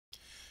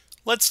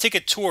Let's take a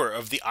tour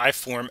of the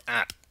iForm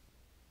app.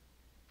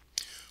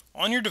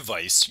 On your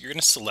device, you're going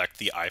to select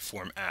the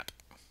iForm app.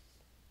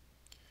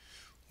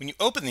 When you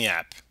open the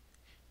app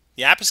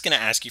is going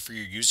to ask you for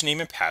your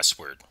username and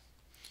password.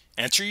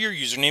 Enter your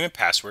username and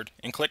password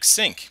and click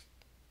Sync.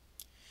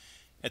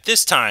 At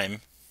this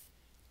time,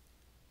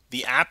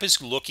 the app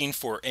is looking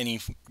for any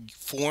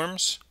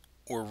forms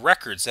or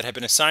records that have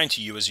been assigned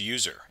to you as a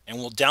user and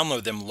will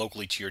download them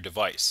locally to your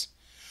device.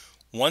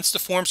 Once the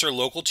forms are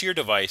local to your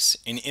device,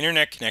 an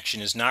internet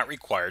connection is not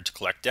required to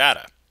collect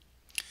data.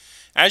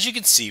 As you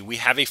can see, we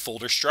have a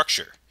folder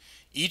structure.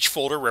 Each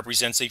folder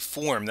represents a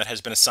form that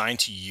has been assigned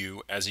to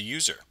you as a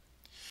user.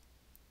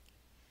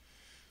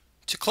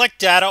 To collect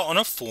data on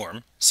a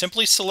form,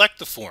 simply select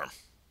the form.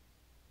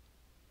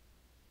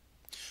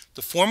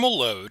 The form will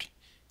load,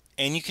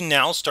 and you can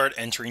now start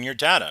entering your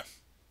data.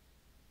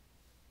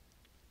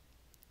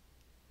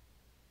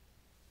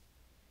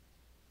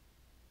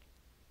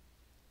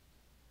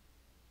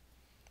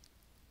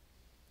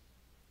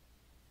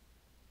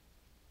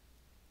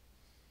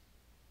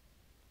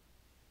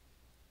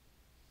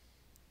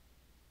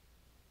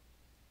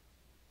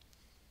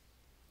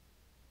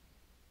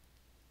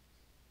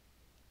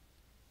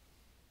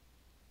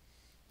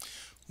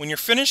 When you're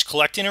finished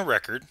collecting a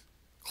record,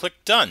 click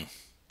Done.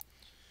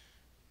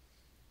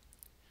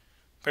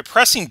 By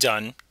pressing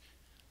Done,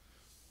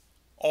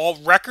 all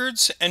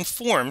records and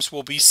forms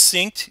will be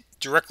synced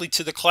directly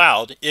to the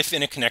cloud if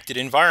in a connected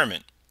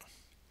environment.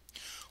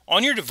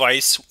 On your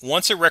device,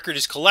 once a record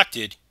is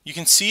collected, you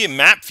can see a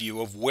map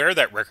view of where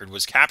that record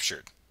was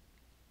captured.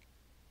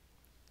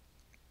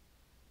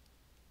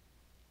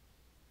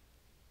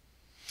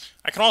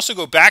 I can also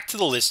go back to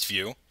the list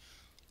view,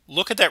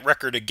 look at that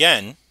record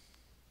again.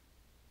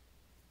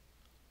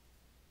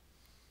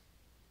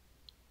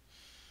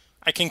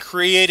 I can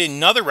create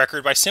another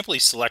record by simply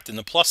selecting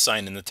the plus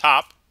sign in the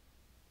top.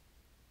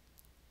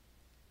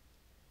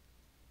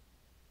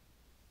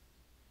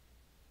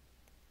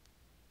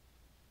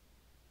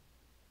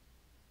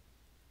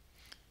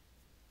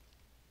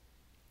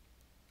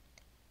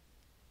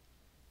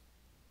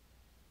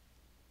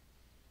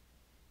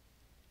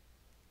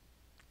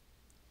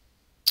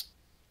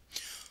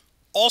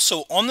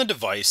 Also, on the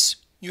device,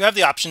 you have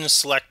the option to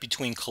select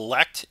between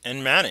Collect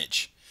and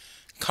Manage.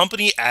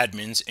 Company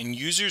admins and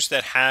users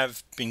that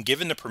have been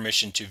given the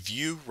permission to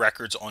view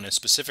records on a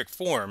specific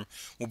form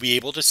will be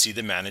able to see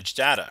the managed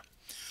data.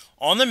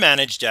 On the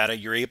managed data,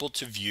 you're able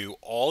to view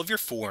all of your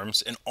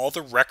forms and all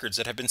the records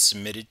that have been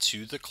submitted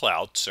to the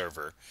cloud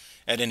server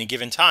at any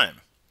given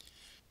time.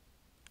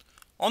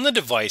 On the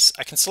device,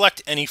 I can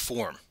select any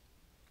form.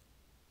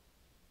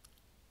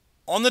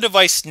 On the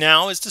device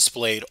now is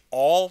displayed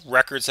all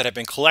records that have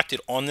been collected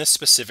on this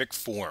specific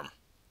form.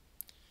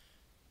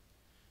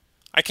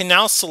 I can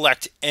now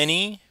select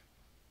any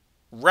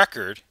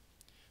record,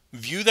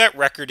 view that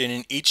record in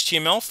an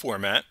HTML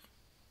format.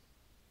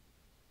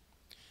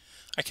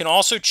 I can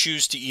also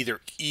choose to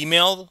either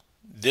email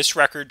this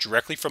record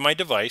directly from my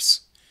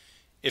device.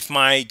 If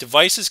my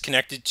device is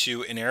connected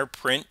to an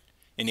airprint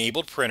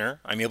enabled printer,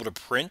 I'm able to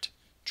print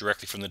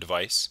directly from the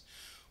device.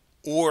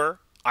 Or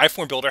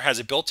iFormBuilder has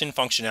a built-in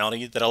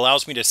functionality that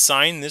allows me to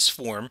assign this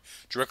form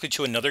directly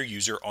to another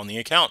user on the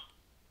account.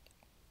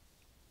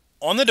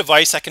 On the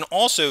device, I can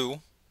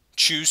also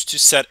choose to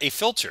set a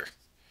filter.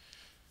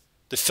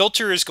 The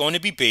filter is going to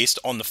be based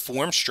on the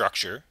form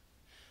structure.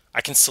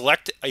 I can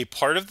select a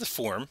part of the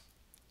form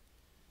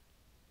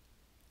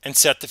and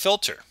set the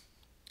filter.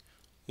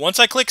 Once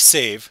I click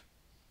Save,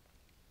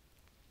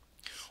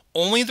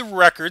 only the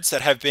records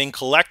that have been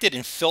collected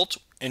and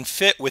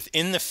fit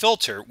within the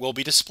filter will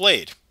be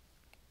displayed.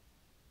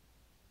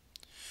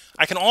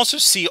 I can also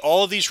see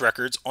all of these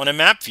records on a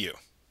map view.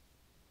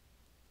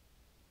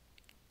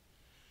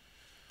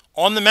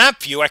 On the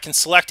map view, I can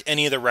select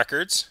any of the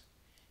records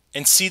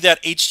and see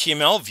that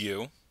HTML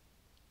view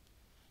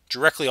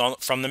directly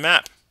from the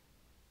map.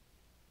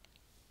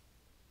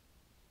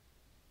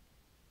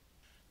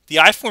 The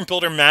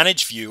iFormBuilder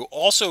Manage view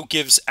also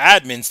gives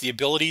admins the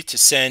ability to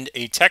send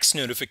a text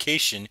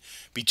notification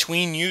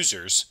between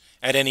users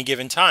at any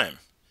given time.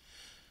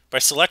 By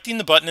selecting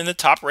the button in the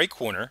top right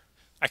corner,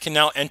 I can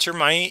now enter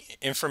my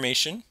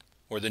information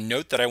or the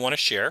note that I want to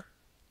share.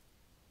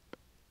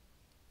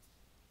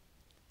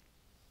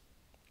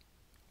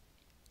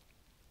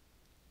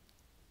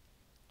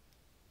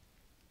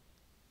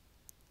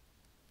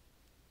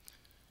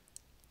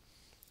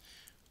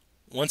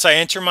 Once I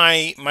enter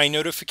my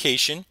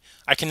notification,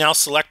 I can now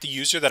select the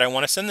user that I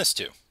want to send this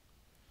to.